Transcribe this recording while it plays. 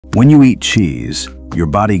When you eat cheese, your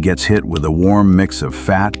body gets hit with a warm mix of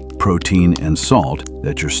fat, protein, and salt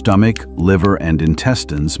that your stomach, liver, and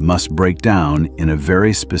intestines must break down in a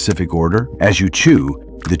very specific order. As you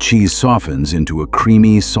chew, the cheese softens into a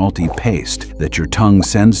creamy, salty paste that your tongue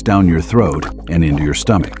sends down your throat and into your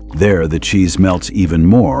stomach. There, the cheese melts even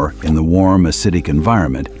more in the warm, acidic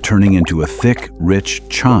environment, turning into a thick, rich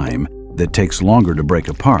chyme that takes longer to break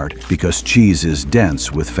apart because cheese is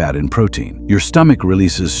dense with fat and protein. Your stomach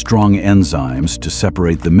releases strong enzymes to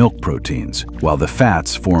separate the milk proteins, while the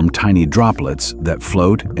fats form tiny droplets that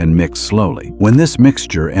float and mix slowly. When this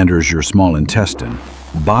mixture enters your small intestine,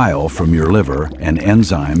 bile from your liver and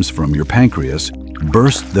enzymes from your pancreas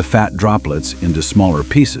burst the fat droplets into smaller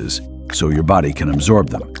pieces so your body can absorb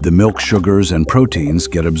them. The milk sugars and proteins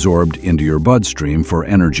get absorbed into your bloodstream for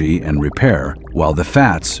energy and repair, while the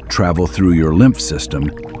fats travel through your lymph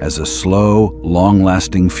system as a slow,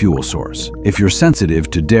 long-lasting fuel source. If you're sensitive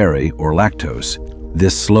to dairy or lactose,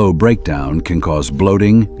 this slow breakdown can cause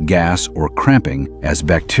bloating, gas, or cramping as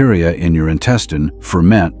bacteria in your intestine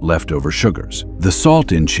ferment leftover sugars. The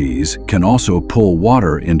salt in cheese can also pull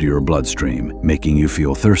water into your bloodstream, making you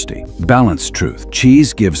feel thirsty. Balanced truth.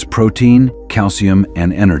 Cheese gives protein, calcium,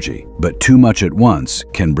 and energy, but too much at once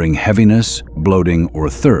can bring heaviness, bloating, or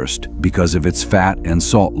thirst because of its fat and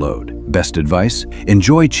salt load. Best advice?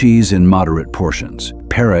 Enjoy cheese in moderate portions.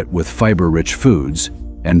 Pair it with fiber-rich foods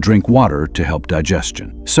and drink water to help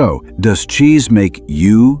digestion. So, does cheese make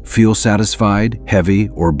you feel satisfied, heavy,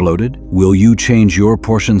 or bloated? Will you change your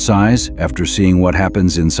portion size after seeing what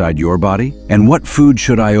happens inside your body? And what food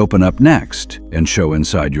should I open up next and show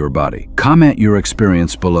inside your body? Comment your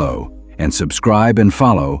experience below and subscribe and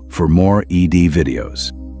follow for more ED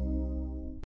videos.